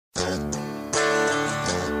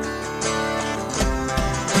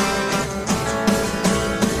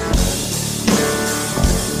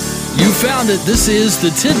found it. This is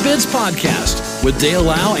the Tidbits Podcast with Dale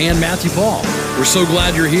Lau and Matthew Paul. We're so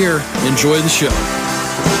glad you're here. Enjoy the show.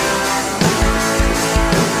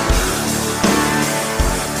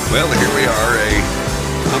 Well, here we are, a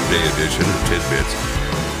hump day edition of Tidbits.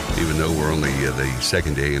 Even though we're only the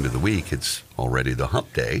second day into the week, it's already the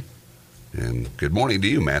hump day. And good morning to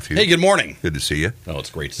you, Matthew. Hey, good morning. Good to see you. Oh,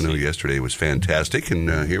 it's great to I know see you. yesterday was fantastic,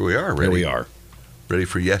 and here we are. Ready, Here we are. Ready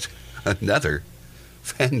for yet another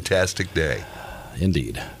fantastic day.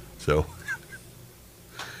 Indeed. So,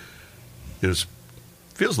 it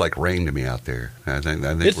feels like rain to me out there. I think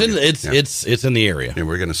It's in the area. and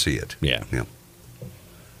we're going to see it. Yeah.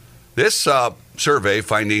 This survey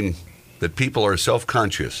finding that people are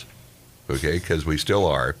self-conscious, okay, because we still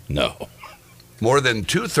are. No. More than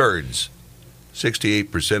two-thirds,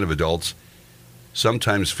 68% of adults,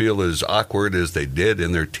 sometimes feel as awkward as they did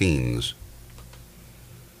in their teens.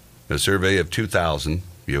 A survey of 2,000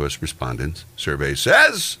 U.S. respondents, survey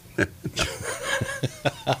says,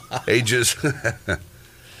 ages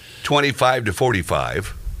 25 to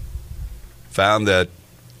 45, found that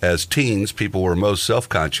as teens, people were most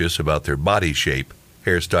self-conscious about their body shape,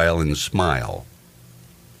 hairstyle, and smile.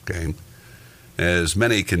 Okay? As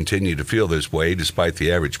many continue to feel this way, despite the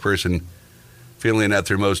average person feeling at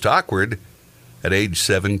their most awkward at age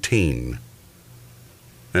 17.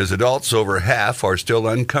 As adults, over half are still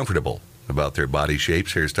uncomfortable about their body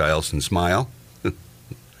shapes, hairstyles, and smile.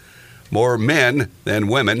 More men than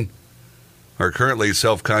women are currently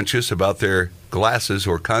self-conscious about their glasses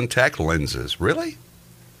or contact lenses. Really?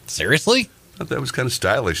 Seriously? I thought that was kind of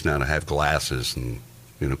stylish now to have glasses and,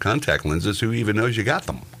 contact lenses. Who even knows you got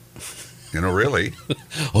them? Really.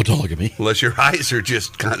 Oh, don't look at me. Unless your eyes are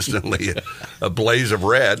just constantly a blaze of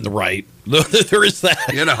red. Right. There is that.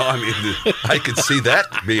 I could see that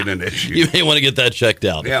being an issue. You may want to get that checked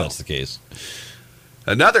out Yeah. if that's the case.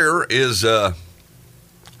 Another is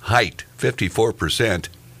height. 54%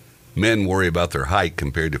 men worry about their height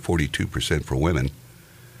compared to 42% for women.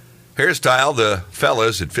 Hairstyle, the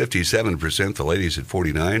fellas at 57%, the ladies at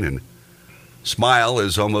 49%, and smile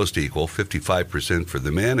is almost equal, 55% for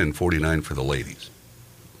the men and 49% for the ladies.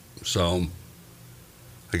 So,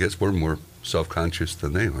 I guess we're more self-conscious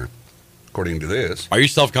than they are, according to this. Are you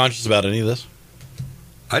self-conscious about any of this?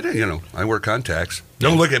 I do, I wear contacts.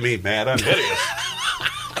 Don't look at me, Matt. I'm hideous.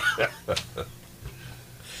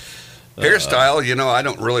 Hairstyle, I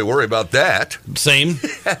don't really worry about that. Same.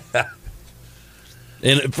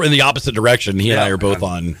 In the opposite direction, he and I are both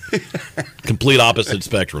on complete opposite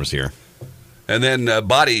spectrums here. And then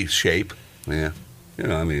body shape. Yeah.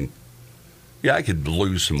 I could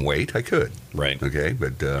lose some weight. I could. Right. Okay.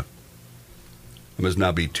 But I must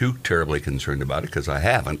not be too terribly concerned about it because I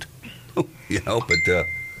haven't. But,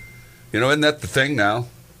 isn't that the thing now?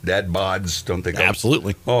 Dad bods, don't they?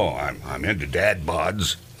 Absolutely. I'm into dad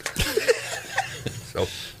bods. So,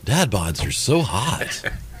 dad bods are so hot.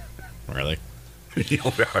 Are they?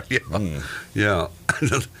 Yeah.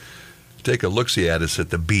 Take a look-see at us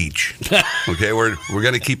at the beach. Okay, we're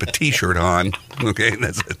going to keep a T-shirt on. Okay, and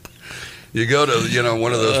that's it. You go to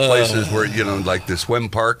one of those places where like the swim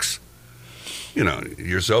parks.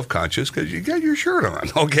 You're self-conscious because you got your shirt on.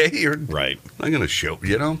 Okay, you're right. I'm going to show.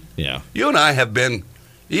 Yeah. You and I have been,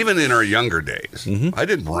 even in our younger days. Mm-hmm. I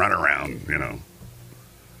didn't run around.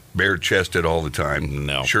 Bare-chested all the time.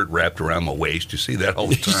 No. Shirt wrapped around my waist. You see that all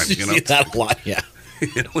the time. You see that a lot, yeah.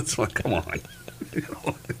 It's like, come on.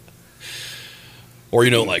 Or,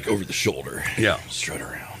 like over the shoulder. Yeah. Strut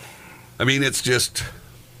around. I mean, it's just,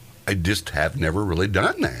 I just have never really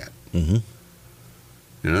done that. Mm-hmm.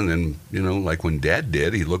 And then, like when Dad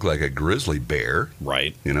did, he looked like a grizzly bear.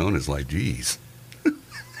 Right. And it's like, geez.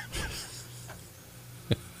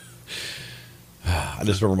 I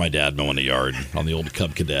just remember my dad mowing the yard on the old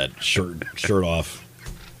Cub Cadet, shirt off,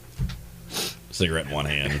 cigarette in one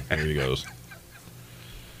hand. There he goes.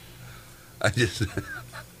 I just...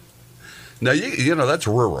 Now, that's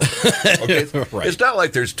rural. Okay? Right. It's not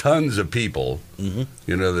like there's tons of people, mm-hmm.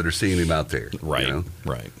 That are seeing him out there. Right,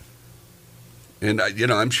 right. And,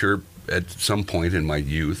 I'm sure at some point in my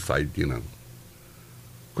youth, of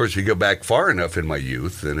course, you go back far enough in my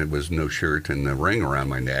youth, and it was no shirt and a ring around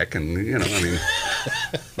my neck. And, we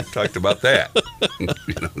talked about that.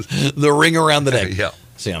 The ring around the neck. Yeah.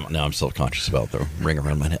 See, I'm self-conscious about the ring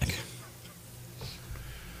around my neck.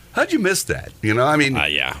 How'd you miss that?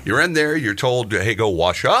 Yeah. You're in there, you're told, hey, go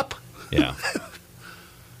wash up. Yeah.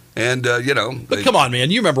 And, But come on, man,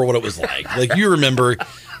 you remember what it was like. Like, you remember,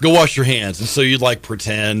 go wash your hands. And so you'd,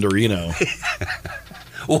 pretend or,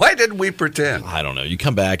 Why did we pretend? I don't know. You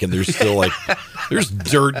come back and there's still like there's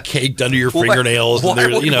dirt caked under your Why- fingernails. Why and there,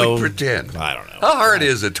 would you know, we pretend? I don't know. How hard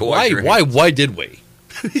is it to wash your hands? Why did we?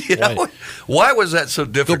 You know, why was that so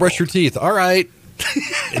Go difficult? brush your teeth. All right.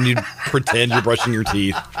 And you pretend you're brushing your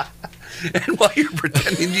teeth. And while you're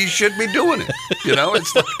pretending, you should be doing it. You know,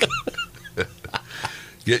 it's like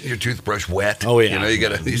getting your toothbrush wet. Oh, yeah. You know, you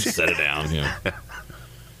got You to set it down. Yeah.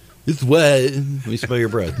 It's wet. Let me smell your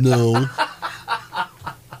breath. No.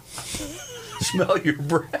 smell your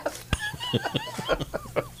breath.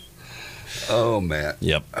 Oh, man.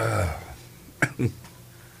 Yep. And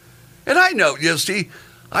I know, you see,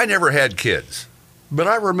 I never had kids, but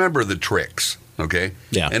I remember the tricks, okay?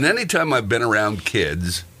 Yeah. And anytime I've been around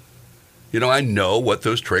kids, you know, I know what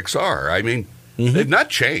those tricks are. I mean, they've not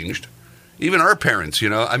changed. Even our parents, you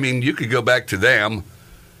know, I mean, you could go back to them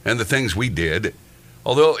and the things we did,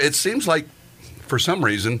 although it seems like for some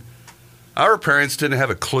reason our parents didn't have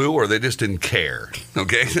a clue or they just didn't care,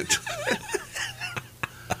 okay?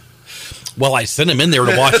 Well, I sent him in there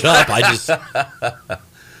to wash up. I just.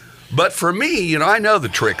 But for me, you know, I know the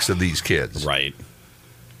tricks of these kids. Right.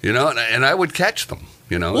 You know, and I would catch them,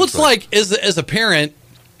 you know. Well, it's like as a parent,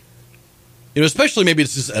 you know, especially maybe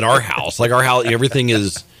it's just at our house. Like our house,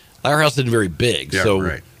 our house isn't very big, Yeah, so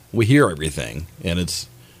right. we hear everything, and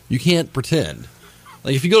you can't pretend.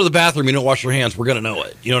 Like if you go to the bathroom, you don't wash your hands, we're gonna know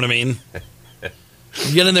it. You know what I mean?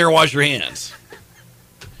 You get in there and wash your hands.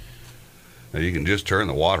 Now, you can just turn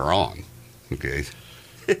the water on, okay?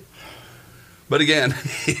 But again,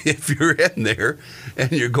 if you're in there and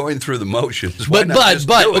you're going through the motions, why not just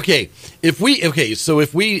do it? okay, if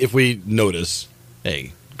we notice,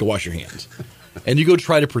 hey, go wash your hands, and you go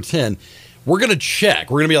try to pretend, we're gonna check.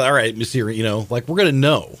 We're gonna be like, all right, Miss Erie, you know, like we're gonna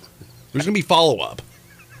know. There's gonna be follow up.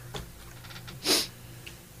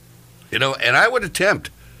 You know, and I would attempt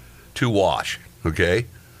to wash, okay?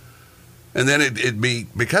 And then it'd be,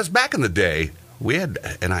 because back in the day, we had,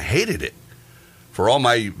 and I hated it, for all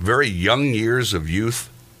my very young years of youth,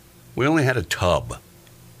 we only had a tub.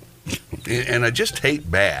 And I just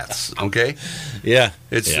hate baths, okay? Yeah,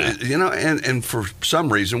 It's, you know, and for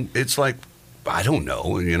some reason, it's like, I don't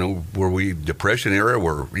know, you know, were we Depression era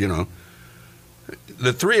where, you know,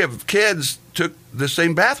 the three of kids took the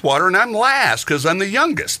same bath water and I'm last because I'm the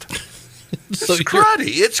youngest. So It's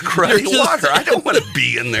cruddy. It's cruddy you're just- water. I don't want to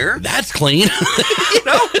be in there. that's clean. You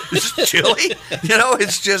know, it's chilly. You know,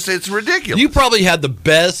 it's ridiculous. You probably had the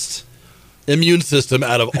best immune system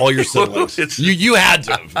out of all your siblings. It's- You had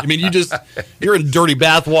to. I mean, you're in dirty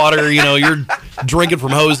bath water. You know, you're drinking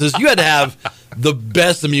from hoses. You had to have the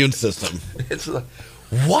best immune system. It's like,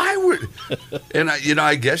 why would? And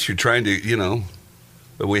I guess you're trying to, you know,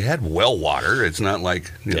 but we had well water. It's not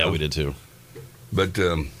like, you know, We did too. But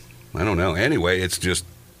I don't know. Anyway, it's just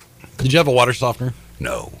Did you have a water softener?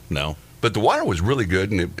 no. No. But the water was really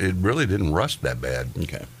good, and it really didn't rust that bad.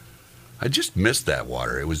 Okay. I just missed that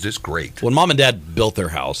water. It was just great. When Mom and Dad built their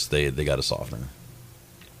house, they got a softener.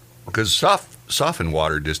 Because softened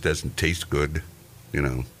water just doesn't taste good, you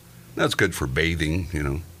know. That's good for bathing, you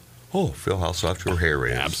know. Oh, feel how soft your hair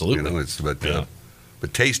is. Absolutely. You know, but Yeah.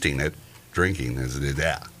 tasting it, drinking is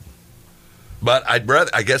that. But I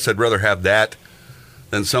guess I'd rather have that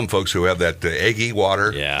than some folks who have that eggy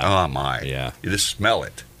water. Yeah. Oh my. Yeah. You just smell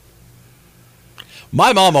it.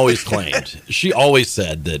 My mom always claimed, she always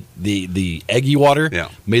said that the eggy water Yeah.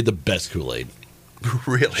 made the best Kool-Aid.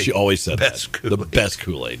 Really. She always said Best that. The Kool-Aid. best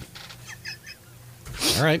Kool-Aid.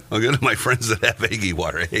 All right. I'll go to my friends that have eggy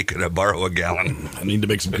water. Hey, could I borrow a gallon? I need to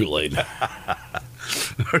make some Kool-Aid.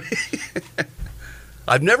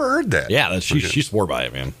 I've never heard that. Yeah, she swore by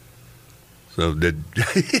it, man. So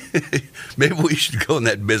maybe we should go in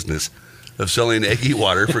that business of selling eggy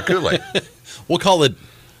water for Kool-Aid. We'll call it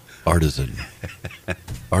Artisan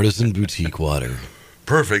Boutique Water.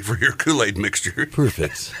 Perfect for your Kool-Aid mixture.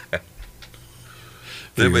 Perfect.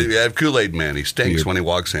 Then we have Kool-Aid Man. He stinks when he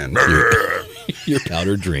walks in. Your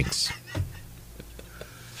powdered drinks.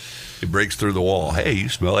 He breaks through the wall. Hey, you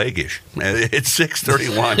smell eggish. And it's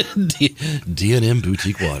 6:31. D&M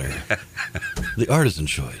Boutique Water. The artisan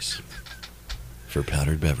choice for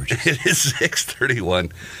powdered beverages. It is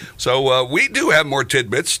 6:31. So we do have more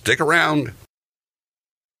tidbits. Stick around.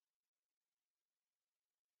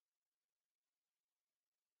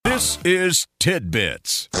 This is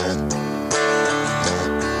Tidbits.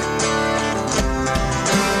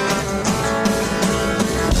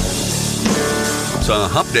 It's a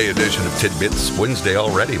hump day edition of Tidbits. Wednesday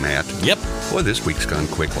already, Matt. Yep. Boy, this week's gone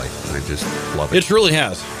quickly. I just love it. It truly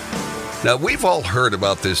has. Now, we've all heard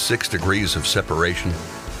about this 6 degrees of separation.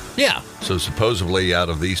 Yeah. So supposedly out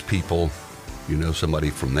of these people, you know somebody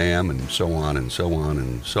from them, and so on and so on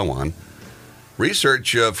and so on.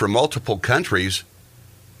 Research from multiple countries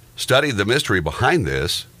studied the mystery behind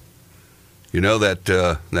this. You know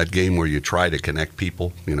that game where you try to connect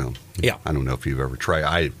people? You know, Yeah. I don't know if you've ever tried.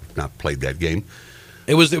 I've not played that game.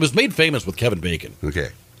 It was made famous with Kevin Bacon. Okay.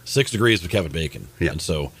 6 Degrees with Kevin Bacon. Yeah. And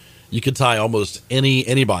so you could tie almost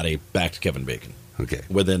anybody back to Kevin Bacon Okay.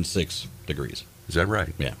 within 6 degrees. Is that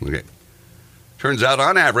right? Yeah. Okay. Turns out,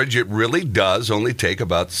 on average, it really does only take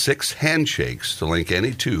about 6 handshakes to link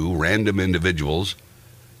any two random individuals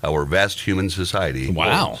our vast human society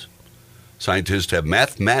Wow. holds. Scientists have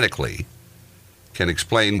mathematically can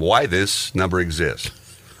explain why this number exists.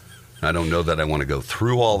 I don't know that I want to go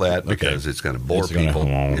through all that because it's going to bore people.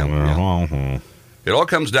 Yeah. It all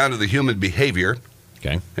comes down to the human behavior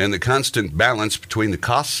Okay. and the constant balance between the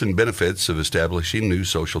costs and benefits of establishing new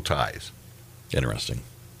social ties. Interesting.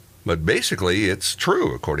 But basically, it's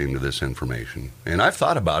true, according to this information. And I've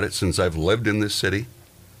thought about it since I've lived in this city,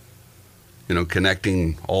 you know,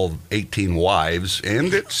 connecting all 18 wives,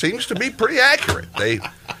 and it seems to be pretty accurate.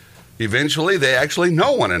 Eventually, they actually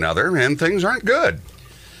know one another, and things aren't good.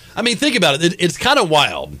 I mean, think about it. It's kind of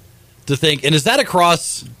wild to think. And is that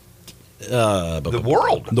across The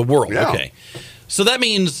world. The world. Yeah. Okay. So that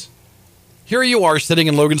means here you are sitting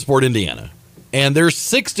in Logansport, Indiana, and there's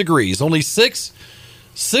 6 degrees, only six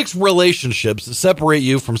relationships that separate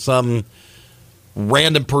you from some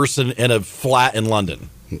random person in a flat in London.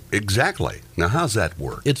 Exactly. Now, how's that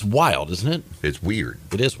work? It's wild, isn't it? It's weird.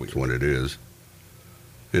 It is That's weird. what it is.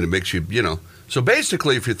 And it makes you, you know. So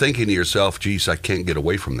basically, if you're thinking to yourself, geez, I can't get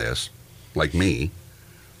away from this, like me,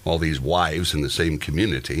 all these wives in the same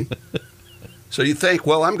community. So you think,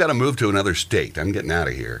 well, I'm going to move to another state. I'm getting out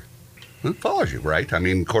of here. Well, it follows you, right? I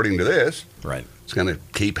mean, according to this, Right. it's going to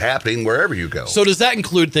keep happening wherever you go. So does that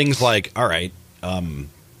include things like, all right,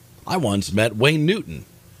 I once met Wayne Newton.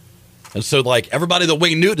 And so, like, everybody that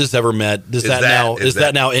Wayne Newton has ever met, is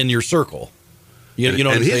that now in your circle? You know what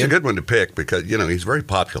I'm and he's saying? a good one to pick because, you know, he's very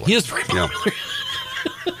popular. He is very You know.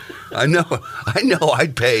 I know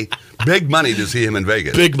I'd pay big money to see him in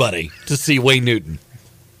Vegas. big money to see Wayne Newton.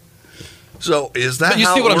 So is that But you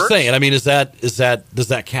how see it what I'm works? saying? I mean, does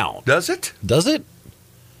that count? Does it? Does it?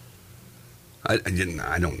 I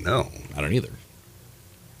don't know. I don't either.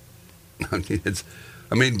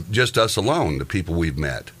 I mean, just us alone, the people we've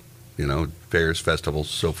met, you know, fairs, festivals,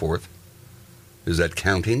 so forth. Is that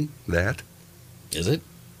counting that? Is it?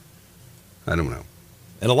 I don't know.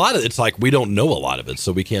 And a lot of it's like we don't know a lot of it,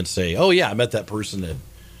 so we can't say, "Oh yeah, I met that person at,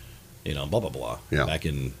 blah blah blah, Yeah. back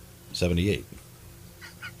in '78."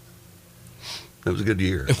 That was a good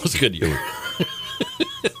year. It was a good year.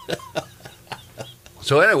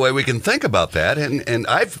 So anyway, we can think about that, and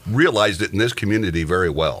I've realized it in this community very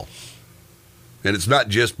well. And it's not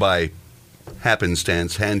just by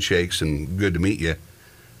happenstance, handshakes, and good to meet you.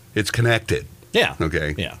 It's connected. Yeah.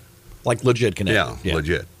 Okay. Yeah. Like legit connected. Yeah,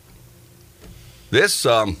 legit. This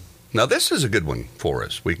now this is a good one for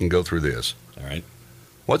us. We can go through this. All right.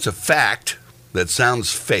 What's a fact that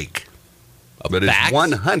sounds fake, but fact? is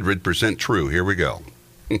 100% true? Here we go.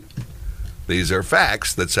 These are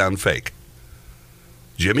facts that sound fake.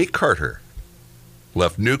 Jimmy Carter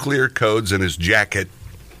left nuclear codes in his jacket,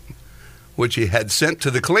 which he had sent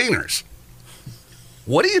to the cleaners.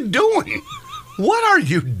 What are you doing? What are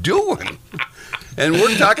you doing? And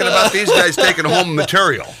we're talking about these guys taking home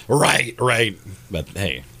material. Right. But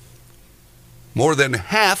hey, More than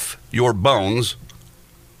half your bones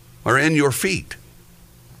are in your feet.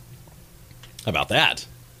 how about that?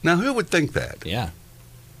 Now, who would think that? Yeah.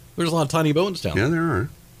 There's a lot of tiny bones down Yeah, there. there are.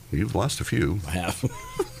 You've lost a few. I have.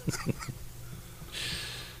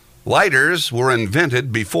 Lighters were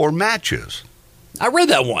invented before matches. I read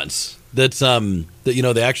that once. That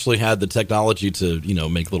they actually had the technology to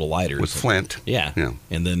make little lighters With flint. Yeah. Yeah.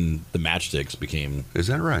 And then the matchsticks became. Is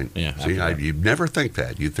that right? Yeah, See, after that. you'd never think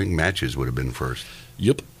that. You'd think matches would have been first.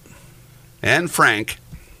 Yep. Anne Frank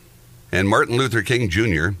and Martin Luther King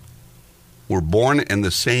Jr. were born in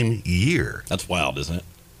the same year. That's wild, isn't it?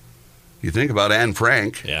 You think about Anne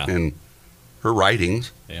Frank Yeah. and her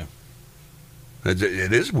writings. Yeah. It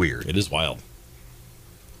is weird. It is wild.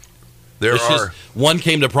 There It's are. just one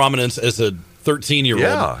came to prominence as a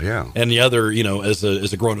 13-year-old. Yeah. And the other, as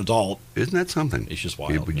a grown adult. Isn't that something? It's just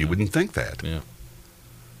wild. You wouldn't think that. Yeah.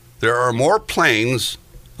 There are more planes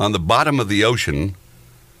on the bottom of the ocean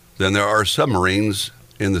than there are submarines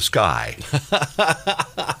in the sky.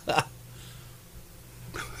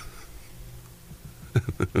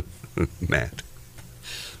 Matt.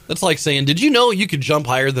 That's like saying, did you know you could jump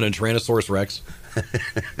higher than a Tyrannosaurus Rex?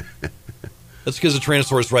 That's because the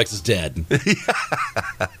Tyrannosaurus Rex is dead.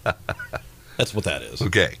 That's what that is.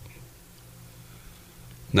 Okay.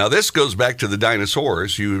 Now, this goes back to the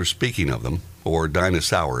dinosaurs. You were speaking of them, or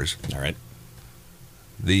dinosaurs. All right.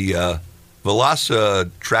 The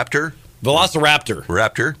Velociraptor,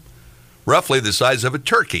 Velociraptor. roughly the size of a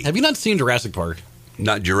turkey. Have you not seen Jurassic Park?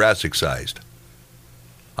 Not Jurassic-sized.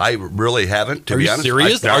 I really haven't, to Are be you honest.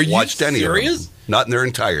 serious? I've not Are you watched any serious? of them. Not in their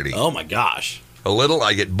entirety. Oh, my gosh. A little,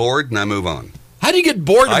 I get bored, and I move on. How do you get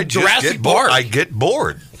bored I of just Jurassic get bored. Park? I get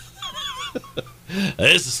bored.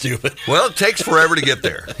 This is stupid. Well, it takes forever to get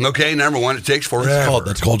there. Okay, number one, it takes forever.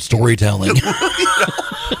 That's called storytelling.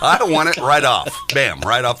 I want it right off. Bam,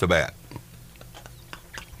 right off the bat.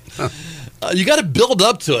 You got to build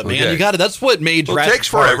up to it, man. Okay. You got to. That's what made Well, it Jurassic takes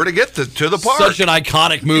forever Park to get to the park. such an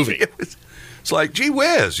iconic movie. It's like, gee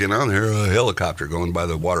whiz, there's a helicopter going by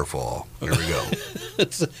the waterfall. There we go.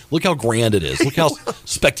 Look how grand it is. Look how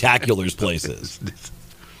spectacular this place is.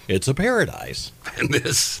 It's a paradise. And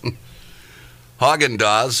this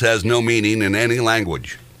Haagen-Dazs has no meaning in any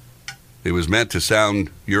language. It was meant to sound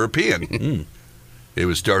European. It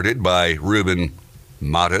was started by Ruben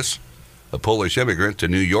Matus, a Polish immigrant to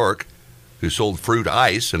New York who sold fruit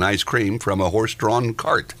ice and ice cream from a horse-drawn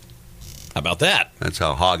cart. How about that? That's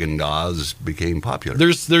how Haagen-Dazs became popular.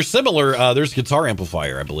 There's similar. There's a guitar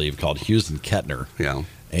amplifier, I believe, called Hughes and Kettner. Yeah.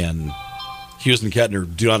 And Hughes and Kettner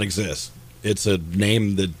do not exist. It's a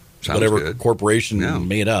name that Sounds whatever good. corporation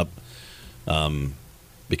made up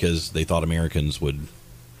because they thought Americans would.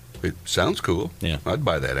 It sounds cool. Yeah. I'd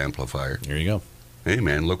buy that amplifier. There you go. Hey,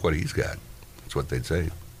 man, look what he's got. That's what they'd say.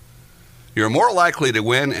 You're more likely to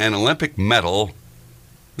win an Olympic medal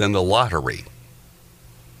than the lottery.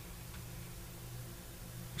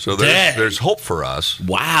 So Dang. there's hope for us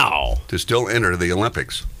Wow. to still enter the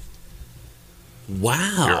Olympics.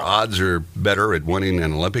 Wow. Your odds are better at winning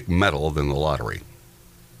an Olympic medal than the lottery.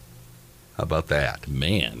 How about that?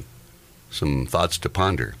 Man. Some thoughts to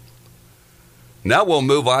ponder. Now we'll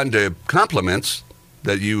move on to compliments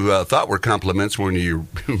that you thought were compliments when you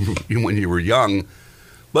when you were young,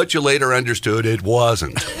 but you later understood it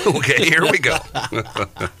wasn't. Okay, here we go.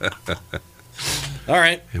 All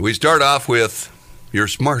right. We start off with, you're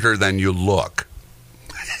smarter than you look.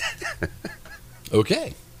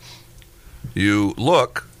 Okay. You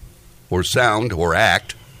look or sound or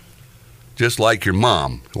act just like your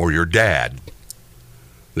mom or your dad.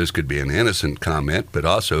 This could be an innocent comment, but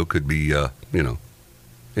also could be,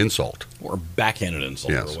 insult. Or backhanded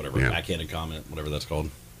insult Yes, or whatever. yeah. Backhanded comment, whatever that's called.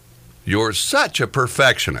 You're such a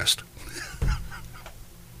perfectionist.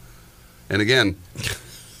 And again,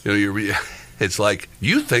 it's like,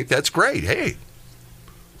 you think that's great. Hey,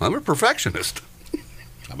 I'm a perfectionist.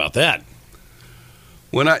 How about that?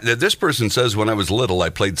 This person says when I was little, I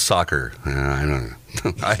played soccer. I don't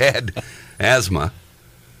know. I had asthma,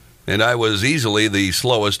 and I was easily the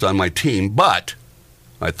slowest on my team, but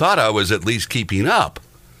I thought I was at least keeping up.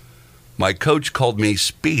 My coach called me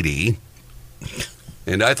Speedy,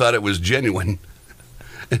 and I thought it was genuine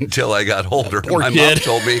until I got older. Poor My kid. mom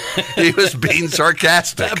told me he was being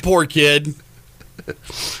sarcastic. That poor kid.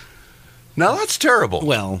 Now, that's terrible.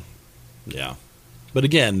 Well, yeah. But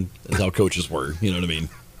again, that's how coaches were. You know what I mean?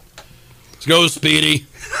 Let's go, Speedy.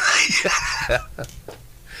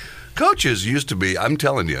 Coaches used to be, I'm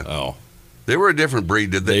telling you, Oh, they were a different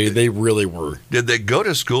breed. Did they? they really were. Did they go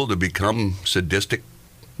to school to become sadistic?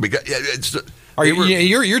 Because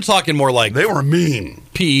You're talking more like they were mean.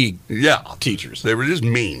 PE Yeah, teachers. they were just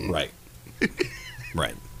mean. Right.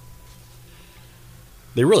 Right.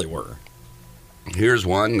 They really were. Here's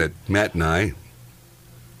one that Matt and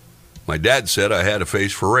my dad said I had a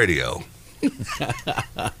face for radio.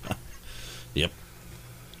 Yep.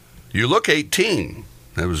 You look 18.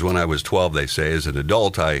 That was when I was 12, they say. As an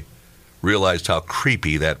adult, I realized how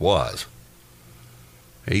creepy that was.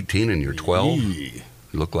 18 and you're 12? Yee.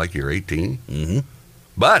 You look like you're 18? Mm-hmm.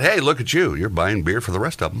 But, hey, look at you. You're buying beer for the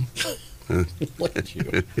rest of them. Look at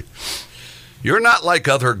you. You're not like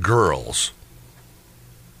other girls.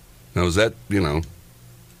 Now, is that, I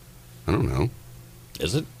don't know.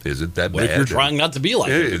 Is it? Is it that What bad? if you're trying not to be like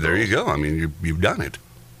Hey, other there you girls? go. I mean, you've done it.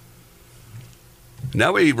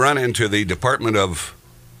 Now we run into the Department of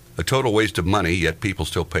a total waste of money, yet people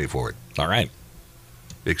still pay for it. All right.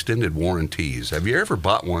 Extended warranties. Have you ever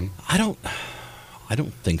bought one? I don't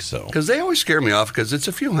think so. Because they always scare me off because it's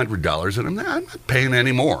a few $100s and I'm not paying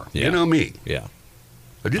any more. Yeah. You know me. Yeah.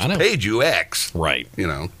 I just I know. paid you X. Right.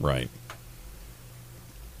 Right.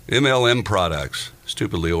 MLM products,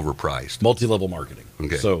 stupidly overpriced. Multi-level marketing.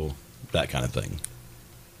 Okay. So that kind of thing.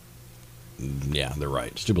 Yeah, they're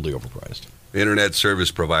right. Stupidly overpriced. Internet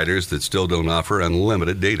service providers that still don't offer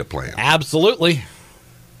unlimited data plans. Absolutely.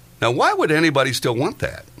 Now, why would anybody still want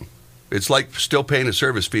that? It's like still paying a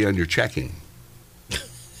service fee on your checking.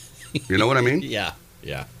 You know what I mean? Yeah.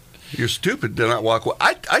 You're stupid to not walk away.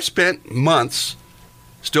 I spent months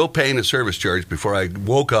still paying a service charge before I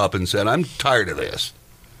woke up and said, I'm tired of this.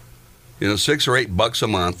 $6 or $8 a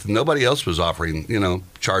month. Nobody else was offering,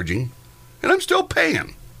 charging. And I'm still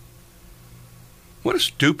paying. What a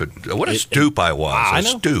stoop I was. I A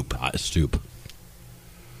know. stoop.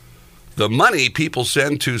 The money people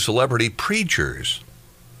send to celebrity preachers.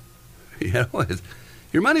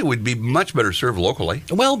 Your money would be much better served locally.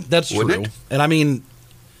 Well, that's Wouldn't true. it? And I mean,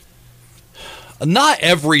 not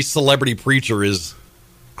every celebrity preacher is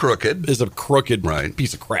Crooked. a crooked Right.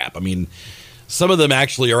 piece of crap. I mean, some of them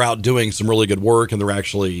actually are out doing some really good work, and they're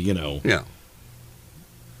actually, Yeah.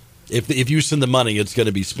 if you send the money, it's going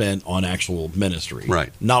to be spent on actual ministry.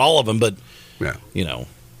 Right. Not all of them, but, Yeah.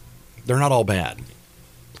 they're not all bad.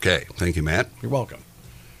 Okay. Thank you, Matt. You're welcome.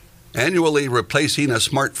 Annually replacing a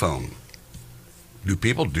smartphone. Do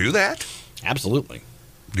people do that? Absolutely.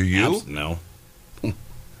 Do you? No.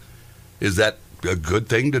 Is that a good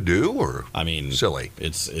thing to do or I mean, silly?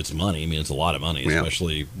 It's money. I mean, it's a lot of money, Yeah.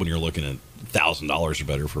 especially when you're looking at $1,000 or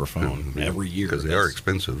better for a phone every year. Because they are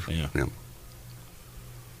expensive. Yeah.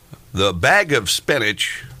 The bag of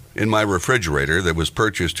spinach in my refrigerator that was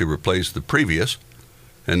purchased to replace the previous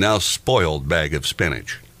and now spoiled bag of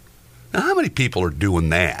spinach. Now, how many people are doing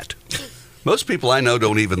that? Most people I know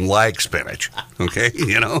don't even like spinach, okay?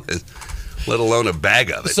 Let alone a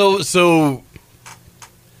bag of it. So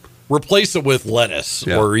replace it with lettuce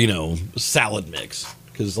Yeah. or, salad mix.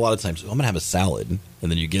 Because a lot of times, I'm going to have a salad,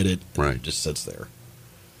 and then you get it, and Right. it just sits there.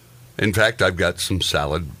 In fact, I've got some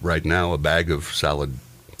salad right now, a bag of salad,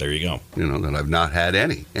 There you go. that I've not had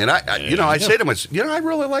any. And I Yeah. say to myself, I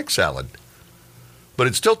really like salad. But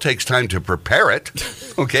it still takes time to prepare it,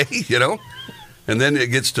 okay, And then it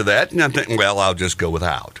gets to that, and I'm thinking, well, I'll just go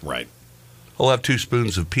without. Right. I'll have 2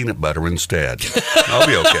 spoons of peanut butter instead. I'll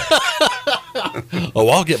be okay. Oh,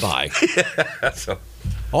 I'll get by. So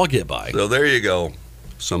I'll get by. there you go.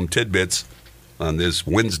 Some tidbits on this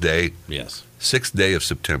Wednesday, Yes. 6th day of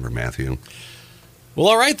September, Matthew. Well,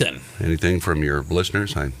 all right then. Anything from your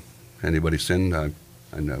listeners? Anybody send? I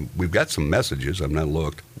know we've got some messages. I've not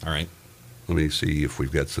looked. All right. Let me see if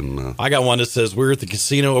we've got some. I got one that says, we were at the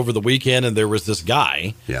casino over the weekend, and there was this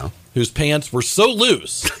guy Yeah. whose pants were so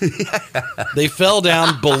loose, they fell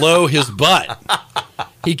down below his butt.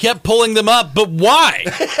 He kept pulling them up, but why?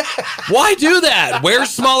 Why do that? Wear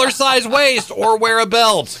smaller size waist or wear a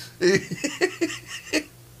belt.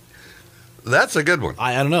 That's a good one.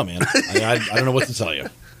 I don't know, man. I don't know what to tell you.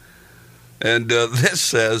 And this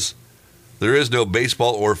says, there is no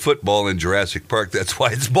baseball or football in Jurassic Park. That's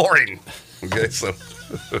why it's boring. Okay, so.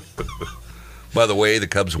 By the way, the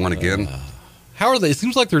Cubs won again. How are they? It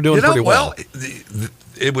seems like they're doing pretty well.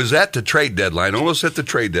 It was at the trade deadline, almost at the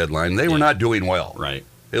trade deadline. They were not doing well. Right.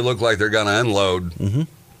 It looked like they're going to unload. Mm-hmm.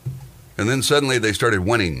 And then suddenly they started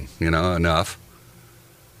winning, enough.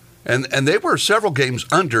 And they were several games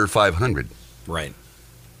under 500. Right.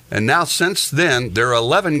 And now since then, they're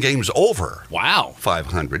 11 games over Wow.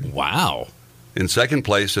 500 Wow. in second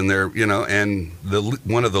place. And they're, and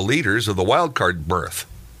one of the leaders of the wild card berth.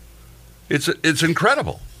 It's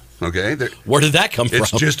incredible. Okay. Where did that come from?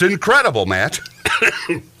 It's just incredible, Matt,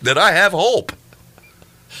 that I have hope.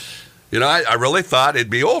 I really thought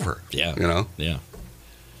it'd be over. Yeah. Yeah.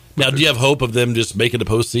 Now, do you have hope of them just making the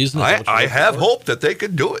postseason? Is that what you're I looking have for? hope that they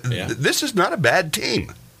could do it. Yeah. This is not a bad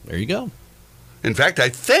team. There you go. In fact, I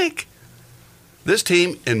think this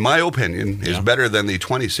team, in my opinion, is Yeah. better than the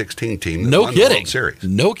 2016 team that No won the kidding. World Series.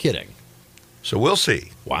 No kidding. So we'll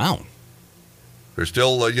see. Wow. There's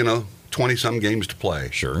still, 20-some games to play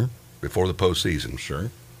Sure. before the postseason.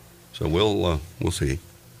 Sure. So we'll see.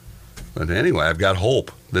 But anyway, I've got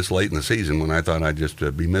hope this late in the season when I thought I'd just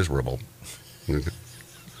be miserable.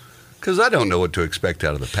 Because I don't know what to expect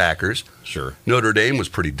out of the Packers. Sure. Notre Dame was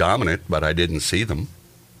pretty dominant, but I didn't see them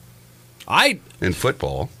in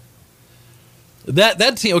football.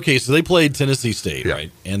 That team. Okay, so they played Tennessee State, Yeah.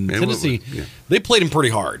 right? And It was- Tennessee, yeah. they played them pretty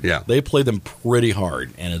hard. Yeah. They played them pretty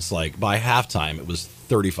hard, and it's like by halftime it was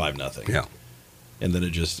 35-0. Yeah. And then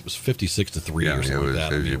it was 56-3 Yeah, or something like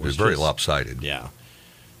that. I mean, it was very just- lopsided. Yeah.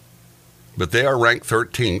 But they are ranked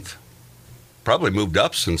 13th. Probably moved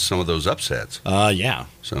up since some of those upsets. Yeah.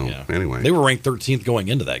 So, Yeah. anyway. They were ranked 13th going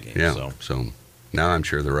into that game. Yeah. So Now I'm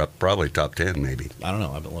sure they're up probably top 10 maybe. I don't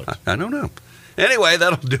know. I haven't looked. I don't know. Anyway,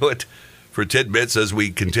 that'll do it for Tidbits as we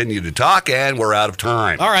continue to talk, and we're out of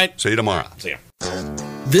time. All right. See you tomorrow. See ya.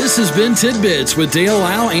 This has been Tidbits with Dale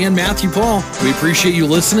Lau and Matthew Paul. We appreciate you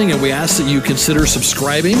listening, and we ask that you consider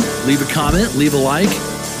subscribing, leave a comment, leave a like,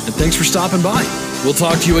 and thanks for stopping by. We'll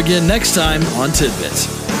talk to you again next time on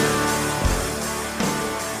Tidbits.